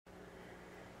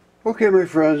Okay, my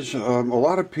friends, a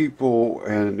lot of people,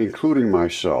 and including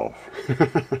myself,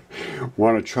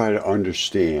 want to try to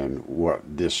understand what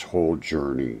this whole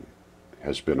journey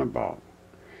has been about.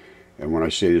 And when I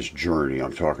say this journey,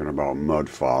 I'm talking about mud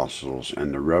fossils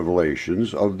and the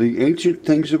revelations of the ancient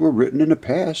things that were written in the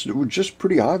past that were just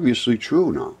pretty obviously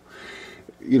true now.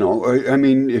 I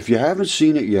mean, if you haven't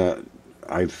seen it yet,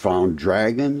 I found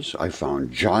dragons. I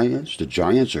found giants. The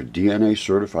giants are DNA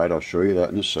certified. I'll show you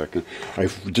that in a second.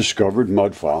 I've discovered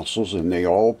mud fossils, and they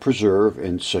all preserve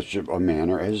in such a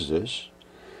manner as this.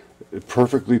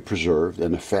 Perfectly preserved,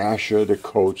 and the fascia that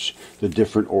coats the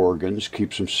different organs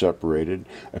keeps them separated.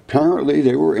 Apparently,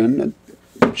 they were in,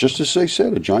 just as they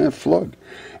said, a giant flood.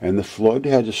 And the flood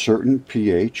had a certain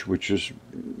pH, which is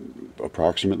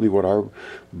approximately what our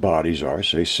bodies are,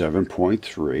 say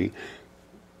 7.3.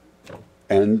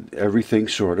 And everything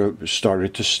sort of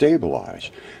started to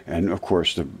stabilize. And of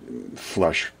course, the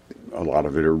flesh, a lot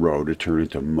of it eroded, turned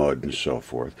into mud and so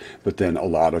forth. But then a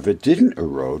lot of it didn't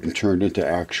erode and turned into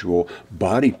actual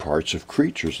body parts of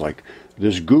creatures, like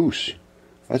this goose.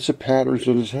 That's the patterns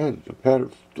on his head,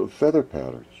 the feather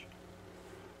patterns.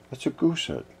 That's a goose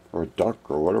head, or a duck,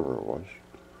 or whatever it was.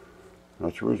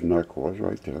 That's where his neck was,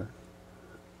 right there.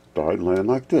 Died laying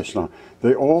like this. Now,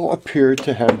 they all appeared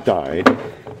to have died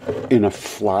in a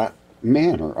flat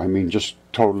manner. I mean, just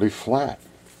totally flat.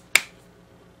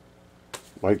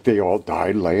 Like they all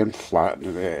died laying flat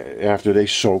after they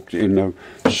soaked in the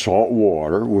salt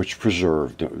water, which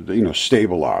preserved,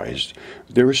 stabilized.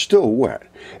 They were still wet.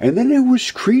 And then there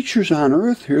was creatures on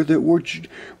Earth here that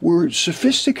were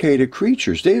sophisticated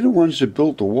creatures. They're the ones that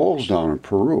built the walls down in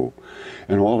Peru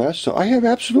and all that stuff. I have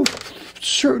absolute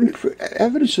certain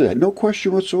evidence of that, no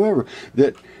question whatsoever,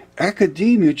 that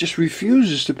academia just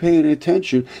refuses to pay any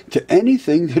attention to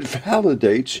anything that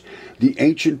validates the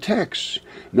ancient texts.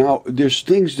 Now, there's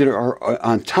things that are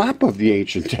on top of the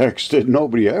ancient texts that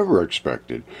nobody ever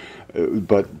expected,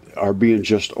 but are being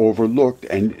just overlooked,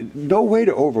 and no way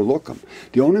to overlook them.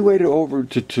 The only way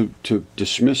to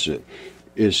dismiss it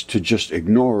is to just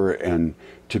ignore it and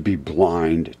to be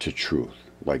blind to truth,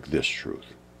 like this truth.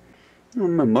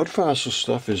 My mud fossil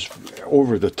stuff is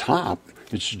over the top.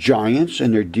 It's giants,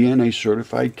 and they're DNA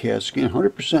certified CAT scan,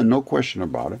 100%, no question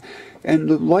about it. And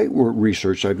the light work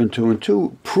research I've been doing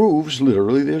too proves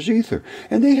literally there's ether.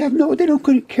 And they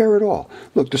don't care at all.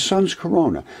 Look, the sun's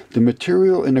corona. The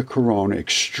material in the corona,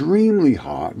 extremely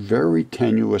hot, very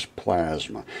tenuous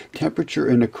plasma. Temperature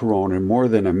in the corona more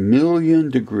than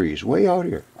 1,000,000 degrees, way out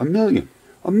here. A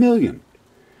million.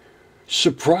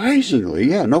 Surprisingly,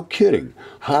 yeah, no kidding,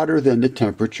 hotter than the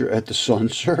temperature at the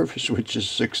sun's surface, which is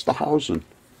 6,000.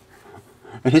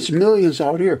 And it's millions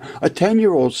out here. A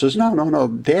 10-year-old says, no,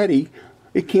 Daddy,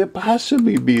 it can't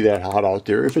possibly be that hot out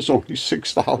there if it's only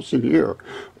 6,000 here.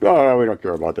 No, we don't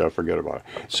care about that. Forget about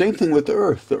it. Same thing with the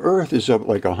Earth. The Earth is up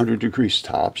like 100 degrees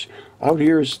tops. Out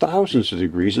here is thousands of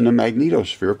degrees in the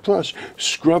magnetosphere. Plus,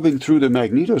 scrubbing through the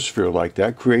magnetosphere like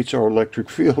that creates our electric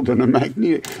field in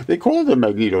the They call it the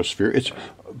magnetosphere. It's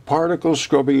particles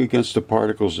scrubbing against the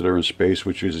particles that are in space,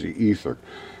 which is the ether.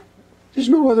 There's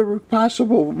no other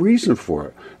possible reason for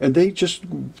it. And they just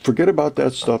forget about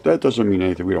that stuff. That doesn't mean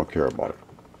anything. We don't care about it.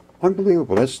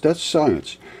 Unbelievable. That's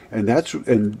science. And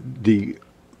the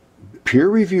peer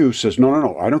review says,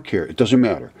 no, I don't care. It doesn't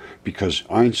matter. Because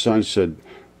Einstein said,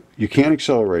 you can't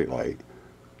accelerate light.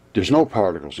 There's no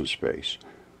particles in space.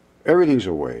 Everything's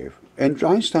a wave. And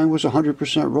Einstein was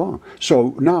 100% wrong.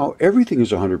 So now everything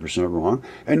is 100% wrong.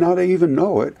 And now they even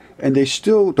know it. And they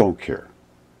still don't care.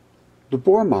 The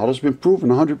Bohr model's been proven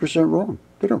 100% wrong.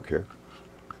 They don't care.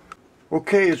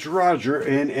 Okay, it's Roger,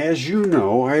 and as you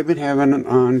know, I've been having an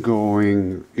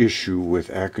ongoing issue with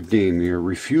academia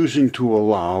refusing to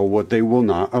allow what they will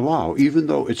not allow, even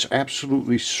though it's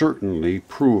absolutely certainly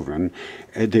proven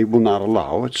they will not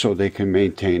allow it so they can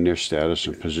maintain their status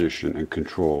and position and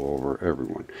control over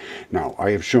everyone. Now,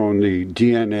 I have shown the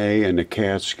DNA and the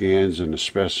CAT scans and the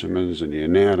specimens and the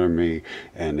anatomy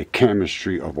and the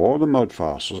chemistry of all the mud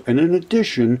fossils, and in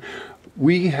addition,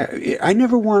 I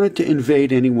never wanted to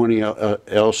invade anyone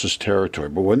else's territory,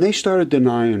 but when they started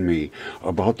denying me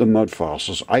about the mud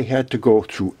fossils, I had to go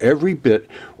through every bit,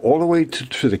 all the way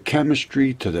to the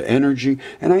chemistry, to the energy,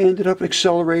 and I ended up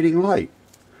accelerating light.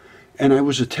 And I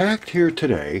was attacked here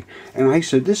today, and I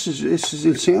said, this is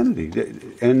insanity.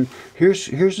 And here's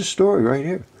the story right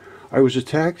here. I was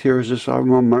attacked here as if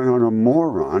I'm a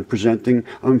moron presenting,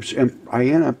 I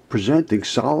end up presenting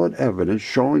solid evidence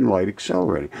showing light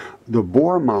accelerating. the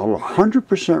Bohr model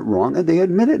 100% wrong, and they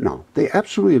admit it now. They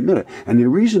absolutely admit it. And the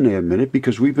reason they admit it,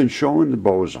 because we've been showing the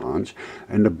bosons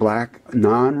and the black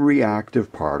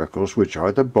non-reactive particles, which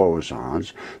are the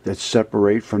bosons that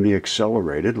separate from the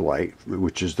accelerated light,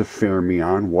 which is the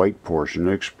fermion white portion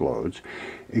that explodes,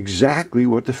 exactly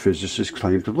what the physicists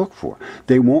claim to look for.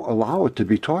 They won't allow it to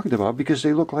be talked about because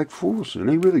they look like fools, and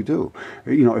they really do.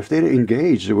 You know, if they'd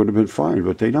engaged, it would have been fine,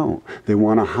 but they don't. They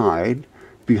want to hide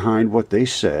behind what they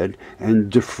said and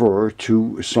defer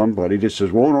to somebody that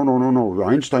says, well, no.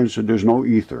 Einstein said there's no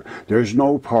ether, there's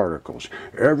no particles,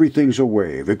 everything's a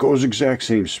wave, it goes exact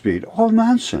same speed. All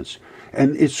nonsense.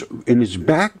 And it's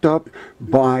backed up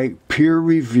by peer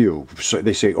review. So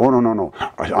they say, oh, no.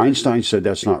 Einstein said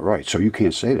that's not right, so you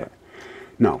can't say that.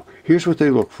 Now, here's what they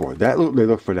look for. They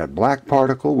look for that black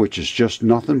particle, which is just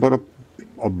nothing but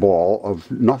a ball of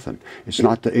nothing. It's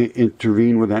not to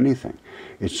intervene with anything.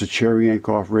 It's the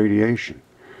Cherenkov radiation.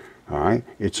 All right?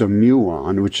 It's a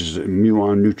muon, which is a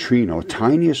muon neutrino,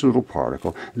 tiniest little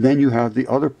particle. Then you have the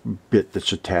other bit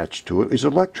that's attached to it is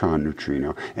electron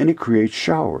neutrino, and it creates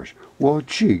showers. Well,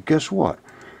 gee, guess what?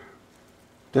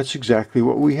 That's exactly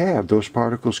what we have. Those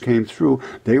particles came through.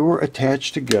 They were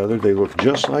attached together. They look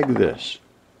just like this.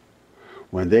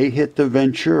 When they hit the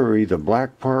Venturi, the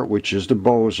black part, which is the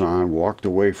boson, walked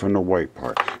away from the white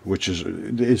part, which is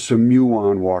it's a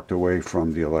muon walked away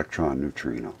from the electron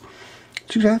neutrino.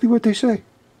 It's exactly what they say.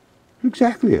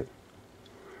 Exactly it.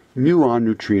 Muon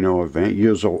neutrino event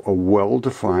yields a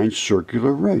well-defined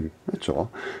circular ring. That's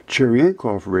all.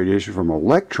 Cherenkov radiation from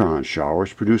electron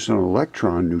showers produce an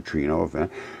electron neutrino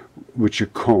event, which a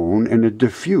cone and a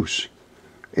diffuse.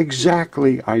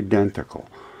 Exactly identical.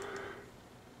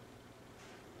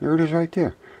 There it is right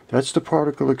there. That's the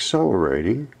particle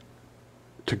accelerating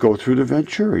to go through the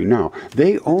Venturi. Now,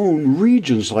 they own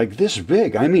regions like this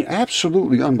big. I mean,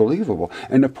 absolutely unbelievable.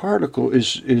 And the particle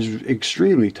is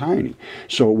extremely tiny.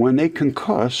 So when they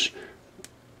concuss,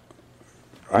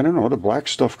 I don't know, the black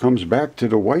stuff comes back to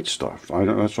the white stuff.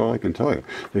 That's all I can tell you.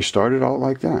 They started out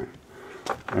like that.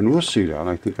 And we'll see that.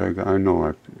 I think I know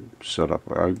I set up,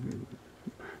 I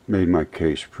made my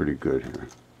case pretty good here.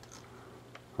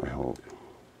 I hope.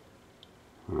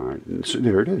 All right, so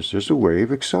there it is. There's a wave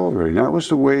accelerating. That was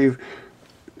the wave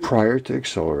prior to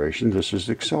acceleration. This is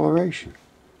the acceleration.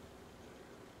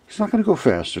 It's not going to go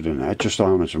faster than that, just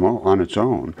on its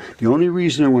own. The only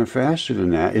reason it went faster than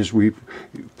that is we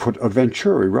put a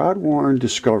Venturi. Rod Warren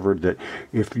discovered that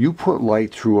if you put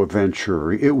light through a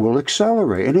Venturi, it will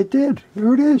accelerate, and it did.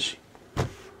 There it is. If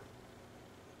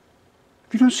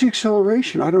you don't see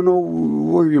acceleration, I don't know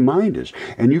where your mind is.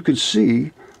 And you can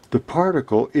see the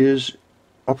particle is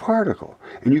a particle,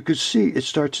 and you can see it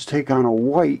starts to take on a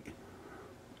white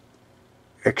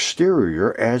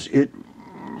exterior as it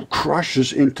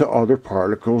crushes into other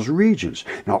particles' regions.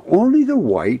 Now, only the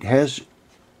white has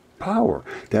power.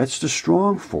 That's the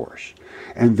strong force,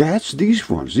 and that's these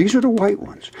ones. These are the white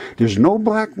ones. There's no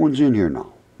black ones in here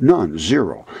now. None.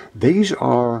 Zero. These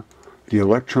are the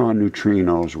electron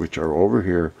neutrinos, which are over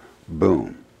here.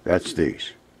 Boom. That's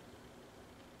these.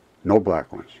 No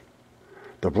black ones.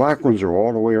 The black ones are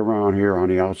all the way around here on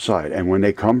the outside, and when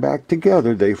they come back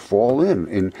together, they fall in,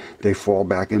 and they fall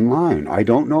back in line. I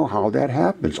don't know how that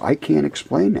happens. I can't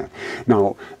explain that.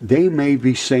 Now, they may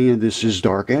be saying this is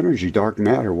dark energy, dark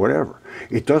matter, whatever.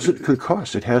 It doesn't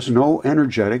concuss. It has no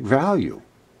energetic value.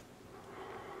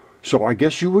 So I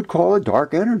guess you would call it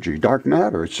dark energy, dark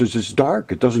matter. It says it's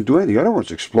dark. It doesn't do anything. The other ones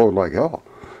explode like hell.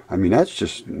 I mean, that's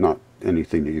just not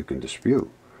anything that you can dispute.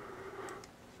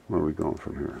 Where are we going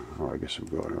from here? Oh, I guess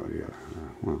we'll go to, yeah.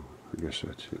 Well, I guess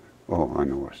that's it. Oh, I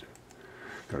know what's it.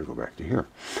 Got to go back to here.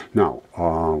 Now,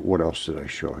 what else did I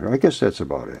show here? I guess that's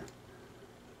about it.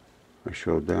 I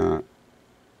showed that.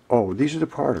 Oh, these are the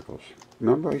particles.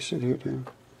 Remember I said here, too?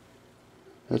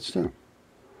 That's them.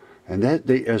 And that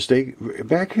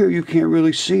back here you can't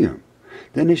really see them.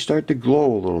 Then they start to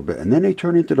glow a little bit, and then they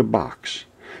turn into the box,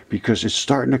 because it's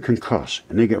starting to concuss,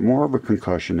 and they get more of a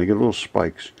concussion. They get little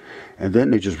spikes, and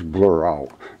then they just blur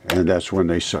out, and that's when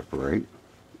they separate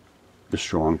the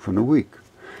strong from the weak.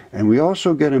 And we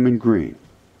also get them in green.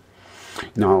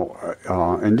 Now,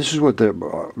 and this is what the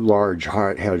Large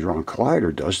Hadron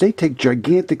Collider does. They take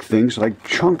gigantic things like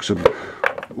chunks of,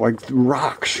 like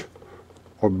rocks,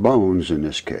 or bones in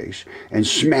this case, and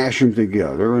smash them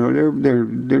together. They're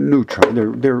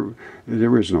neutron.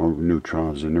 There is no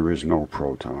neutrons and there is no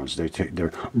protons.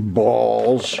 They're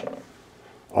balls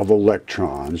of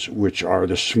electrons, which are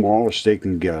the smallest they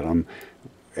can get them,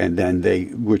 and then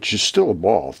which is still a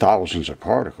ball, thousands of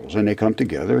particles, and they come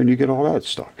together and you get all that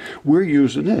stuff. We're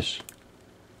using this.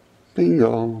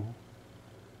 Bingo.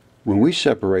 When we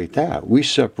separate that, we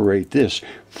separate this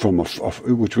from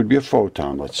which would be a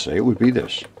photon, let's say. It would be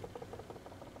this.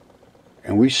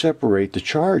 And we separate the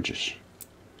charges.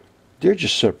 They're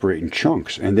just separating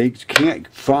chunks, and they can't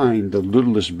find the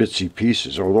littlest bitsy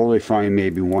pieces, although they find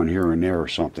maybe one here and there or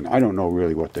something. I don't know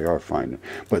really what they are finding,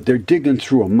 but they're digging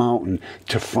through a mountain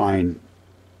to find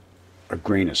a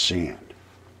grain of sand.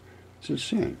 It's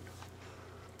insane.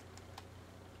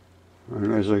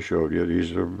 And as I showed you,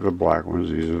 these are the black ones,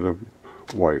 these are the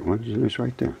white ones, and it's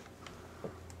right there.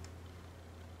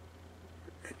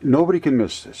 Nobody can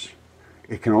miss this.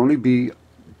 It can only be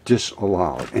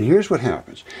disallowed. And here's what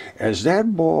happens. As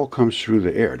that ball comes through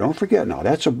the air, don't forget now,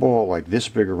 that's a ball like this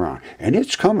big around, and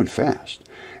it's coming fast.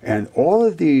 And all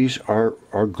of these are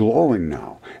glowing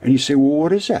now. And you say, well,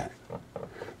 what is that?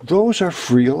 Those are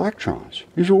free electrons.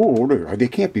 You say, oh, they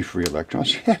can't be free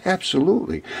electrons. Yeah,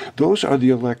 absolutely. Those are the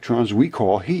electrons we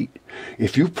call heat.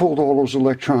 If you pulled all those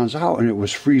electrons out and it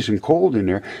was freezing cold in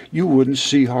there, you wouldn't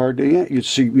see hardly any. You'd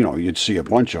see, you'd see a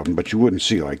bunch of them, but you wouldn't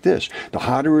see like this. The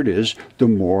hotter it is, the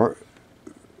more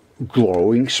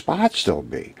glowing spots there'll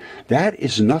be. That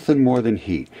is nothing more than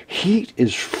heat. Heat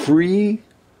is free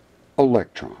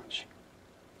electrons.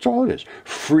 That's all it is.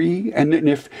 Free, and then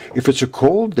if it's a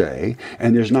cold day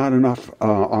and there's not enough,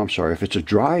 if it's a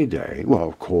dry day,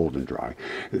 well, cold and dry,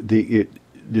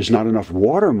 there's not enough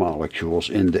water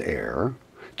molecules in the air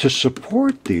to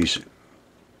support these.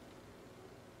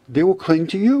 They will cling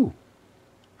to you.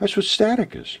 That's what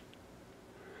static is.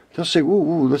 They'll say,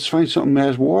 ooh, let's find something that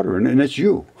has water, and it's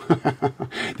you.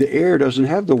 The air doesn't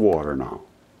have the water now.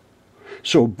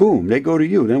 So boom, they go to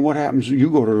you. Then what happens? You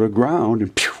go to the ground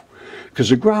and pew, because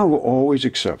the ground will always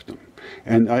accept them.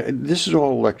 And this is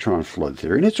all electron flood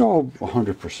theory, and it's all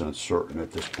 100% certain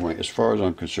at this point, as far as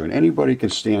I'm concerned. Anybody can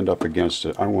stand up against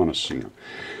it. I want to see them.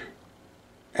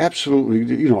 Absolutely,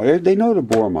 they know the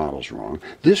Bohr model's wrong.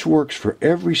 This works for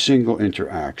every single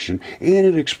interaction, and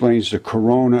it explains the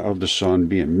corona of the sun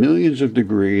being millions of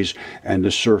degrees and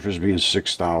the surface being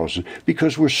 6,000,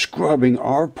 because we're scrubbing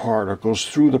our particles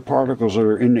through the particles that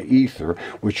are in the ether,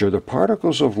 which are the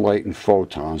particles of light and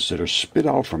photons that are spit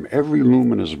out from every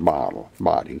luminous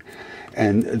body,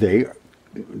 and they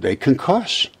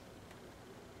concuss.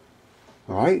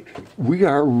 All right? We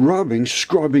are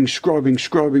scrubbing through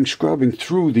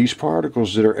these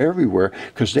particles that are everywhere,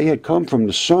 because they had come from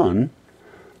the sun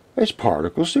as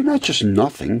particles. They're not just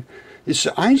nothing.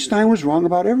 Einstein was wrong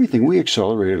about everything. We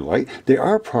accelerated light. They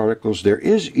are particles. There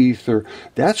is ether.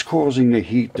 That's causing the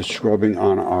heat, the scrubbing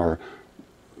on our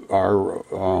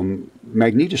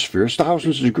magnetosphere. It's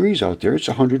thousands of degrees out there. It's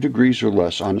 100 degrees or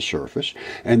less on the surface.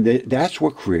 And that's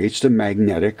what creates the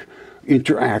magnetic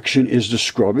interaction, is the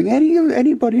scrubbing.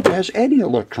 Anybody that has any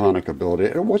electronic ability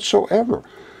whatsoever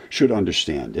should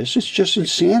understand this. It's just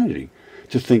insanity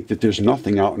to think that there's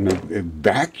nothing out in a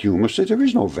vacuum. There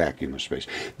is no vacuum of space.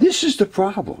 This is the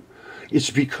problem.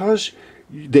 It's because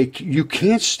you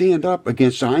can't stand up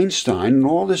against Einstein and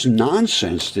all this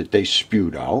nonsense that they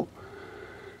spewed out.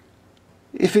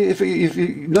 If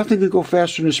nothing can go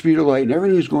faster than the speed of light, and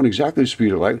everything is going exactly the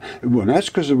speed of light, well, that's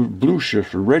because of blue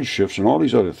shifts or red shifts and all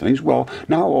these other things. Well,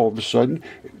 now all of a sudden,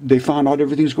 they found out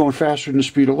everything's going faster than the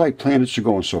speed of light. Planets are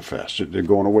going so fast. They're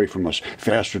going away from us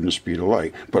faster than the speed of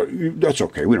light. But that's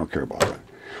okay. We don't care about that.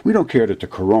 We don't care that the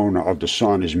corona of the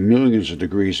sun is millions of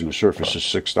degrees and the surface is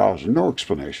 6,000. No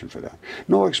explanation for that.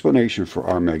 No explanation for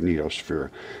our magnetosphere.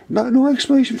 No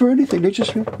explanation for anything. They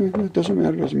just, it doesn't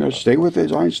matter. Stay with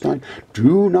it, Einstein.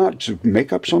 Do not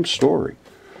make up some story.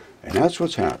 And that's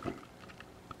what's happening.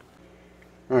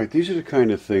 All right, these are the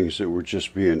kind of things that were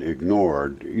just being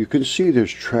ignored. You can see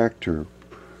there's tractor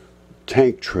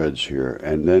tank treads here,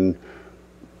 and then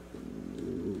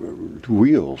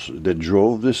wheels that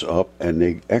drove this up, and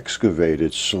they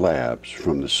excavated slabs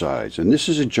from the sides. And this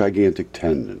is a gigantic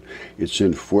tendon. It's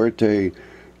in Fuerte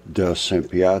de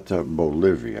Sempiata,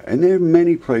 Bolivia. And there are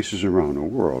many places around the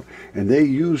world. And they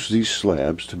use these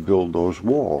slabs to build those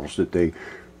walls that they,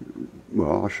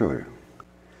 well, I'll show you.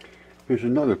 Here's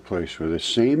another place where the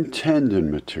same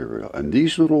tendon material, and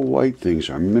these little white things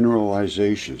are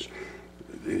mineralizations.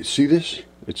 See this?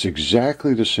 It's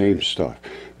exactly the same stuff.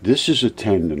 This is a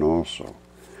tendon also,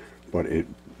 but it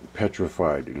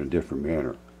petrified in a different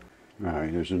manner. All right,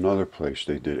 here's another place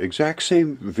they did. Exact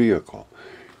same vehicle,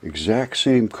 exact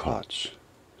same cuts.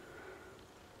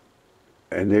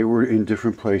 And they were in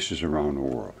different places around the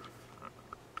world.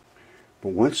 But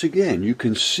once again, you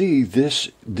can see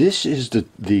this is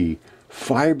the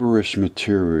fibrous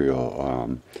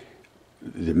material,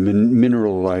 the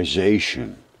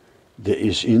mineralization that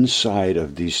is inside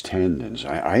of these tendons.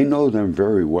 I know them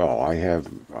very well. Let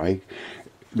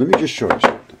me just show you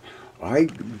something. I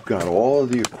got all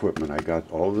of the equipment. I got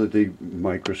all of the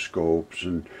microscopes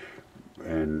and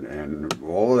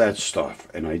all of that stuff.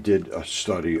 And I did a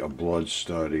study, a blood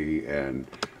study, and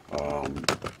on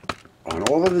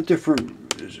all of the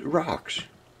different rocks.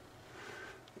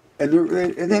 And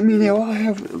I mean, they all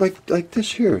have like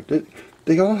this here.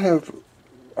 They all have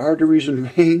arteries and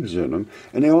veins in them,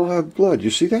 and they all have blood. You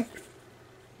see that?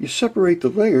 You separate the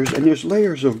layers, and there's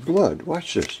layers of blood.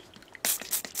 Watch this.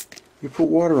 You put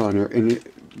water on there, and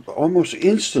almost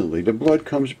instantly the blood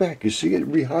comes back. You see, it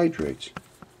rehydrates.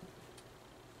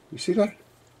 You see that?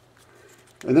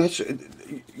 And that's,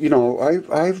 you know,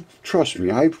 I've trust me,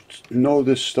 I know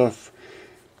this stuff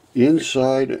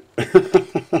inside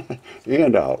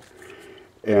and out.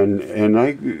 And I,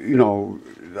 you know,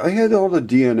 I had all the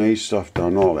DNA stuff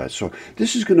done, all that. So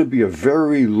this is going to be a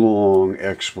very long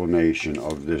explanation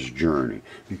of this journey,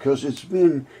 because it's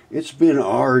been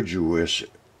arduous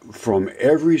from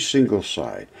every single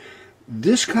side.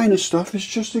 This kind of stuff is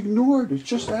just ignored. It's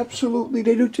just absolutely,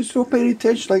 they just don't pay any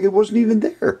attention, like it wasn't even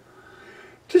there.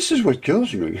 This is what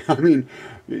kills me. I mean,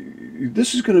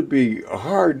 this is going to be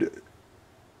hard.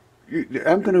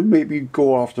 I'm going to maybe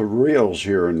go off the rails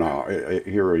here and now,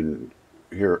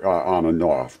 here on and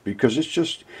off, because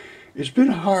it's been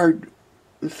a hard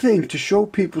thing to show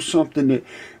people something that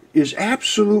is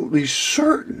absolutely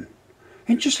certain,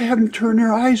 and just have them turn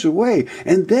their eyes away,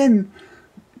 and then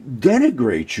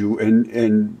denigrate you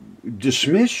and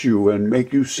dismiss you and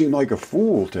make you seem like a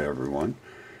fool to everyone.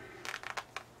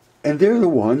 And they're the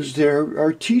ones that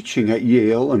are teaching at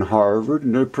Yale and Harvard,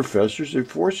 and they're professors. They're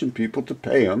forcing people to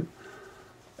pay them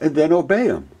and then obey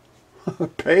them.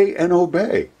 Pay and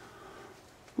obey.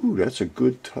 Ooh, that's a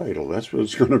good title. That's what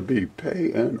it's going to be.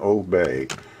 Pay and obey.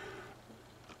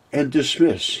 And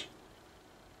dismiss.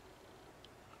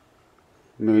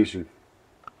 Amazing.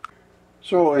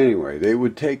 So anyway, they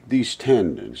would take these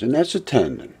tendons, and that's a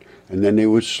tendon, and then they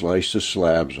would slice the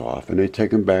slabs off, and they'd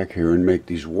take them back here and make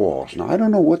these walls. Now, I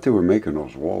don't know what they were making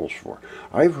those walls for.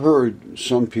 I've heard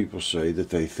some people say that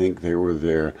they think they were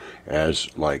there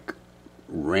as, like,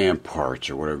 ramparts,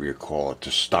 or whatever you call it,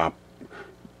 to stop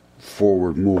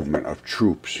forward movement of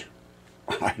troops.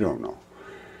 I don't know.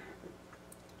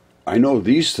 I know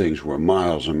these things were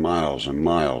miles and miles and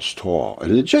miles tall,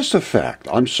 and it's just a fact.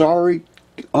 I'm sorry,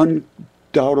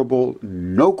 undoubtable,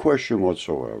 no question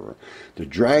whatsoever. The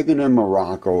dragon in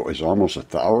Morocco is almost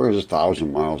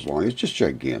 1,000 miles long. It's just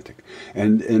gigantic.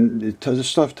 And the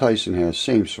stuff Tyson has,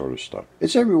 same sort of stuff.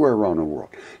 It's everywhere around the world.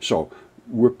 So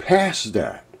we're past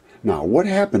that. Now, what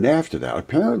happened after that?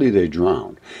 Apparently they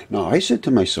drowned. Now, I said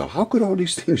to myself, how could all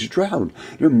these things drown?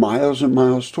 They're miles and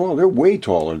miles tall. They're way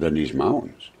taller than these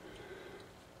mountains.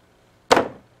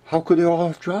 How could they all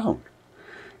have drowned?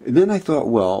 And then I thought,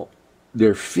 well,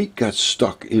 their feet got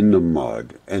stuck in the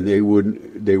mud, and they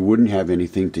wouldn't have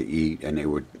anything to eat, and they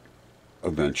would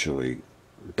eventually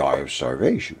die of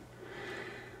starvation.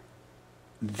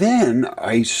 Then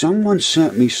someone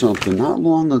sent me something not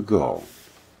long ago,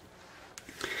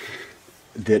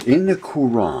 that in the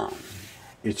Quran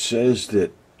it says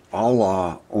that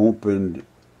Allah opened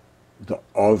the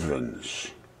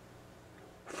ovens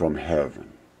from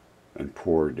heaven and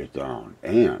poured it down.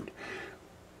 And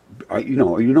you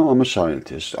know I'm a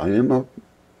scientist. I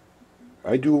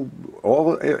do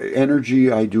all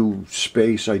energy, I do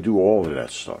space, I do all of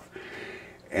that stuff.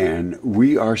 And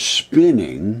we are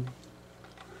spinning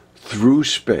through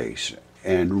space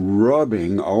and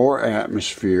rubbing our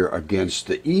atmosphere against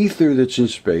the ether that's in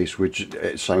space, which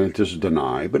scientists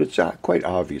deny, but it's quite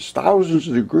obvious. Thousands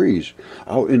of degrees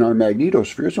out in our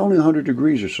magnetosphere. It's only 100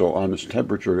 degrees or so on this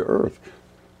temperature of Earth.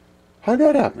 How did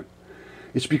that happen?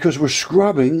 It's because we're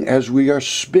scrubbing as we are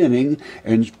spinning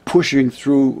and pushing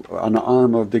through an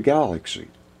arm of the galaxy,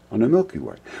 on the Milky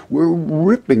Way. We're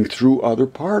ripping through other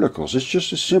particles. It's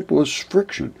just as simple as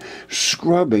friction.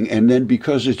 Scrubbing, and then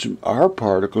because it's our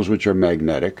particles, which are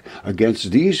magnetic,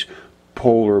 against these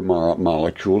polar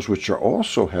molecules, which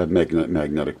also have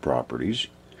magnetic properties,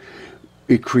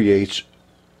 it creates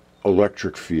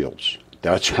electric fields.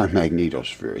 That's our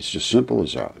magnetosphere. It's as simple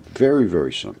as that. Very,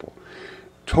 very simple.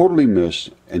 Totally missed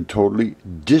and totally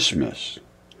dismissed.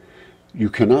 You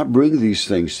cannot bring these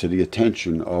things to the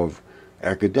attention of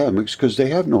academics because they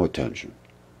have no attention.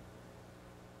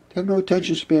 They have no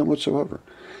attention span whatsoever.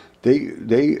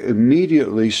 They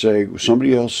immediately say,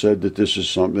 somebody else said that this is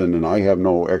something and I have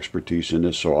no expertise in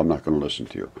this, so I'm not going to listen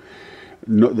to you.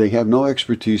 No, they have no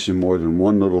expertise in more than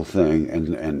one little thing,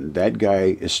 and that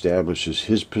guy establishes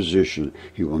his position.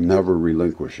 He will never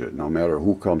relinquish it, no matter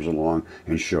who comes along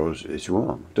and shows it's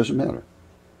wrong. It doesn't matter.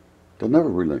 They'll never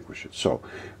relinquish it. So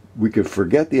we can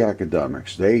forget the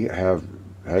academics. They have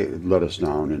It let us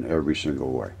down in every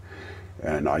single way.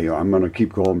 And I'm going to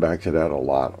keep going back to that a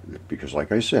lot because,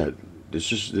 like I said, this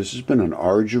has been an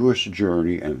arduous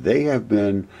journey, and they have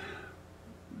been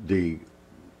the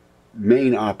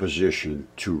main opposition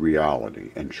to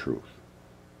reality and truth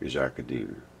is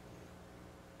academia.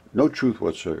 No truth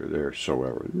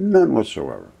whatsoever, none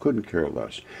whatsoever. Couldn't care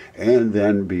less. And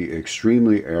then be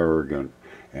extremely arrogant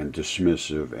and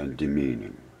dismissive and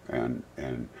demeaning, and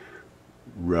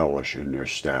relish in their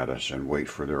status and wait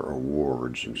for their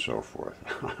awards and so forth.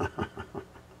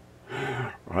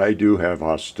 I do have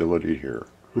hostility here,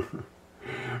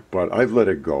 but I've let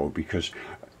it go because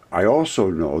I also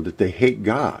know that they hate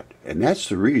God, and that's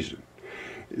the reason.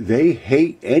 They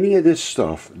hate any of this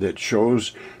stuff that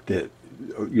shows that,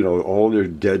 all their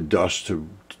dead dust to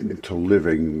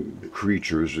living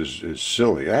creatures is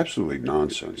silly, absolutely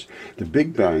nonsense. The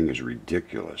Big Bang is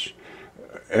ridiculous.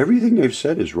 Everything they've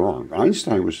said is wrong.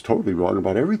 Einstein was totally wrong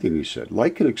about everything he said.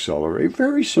 Light can accelerate,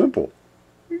 very simple.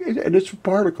 And it's a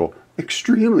particle,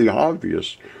 extremely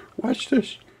obvious. Watch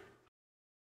this.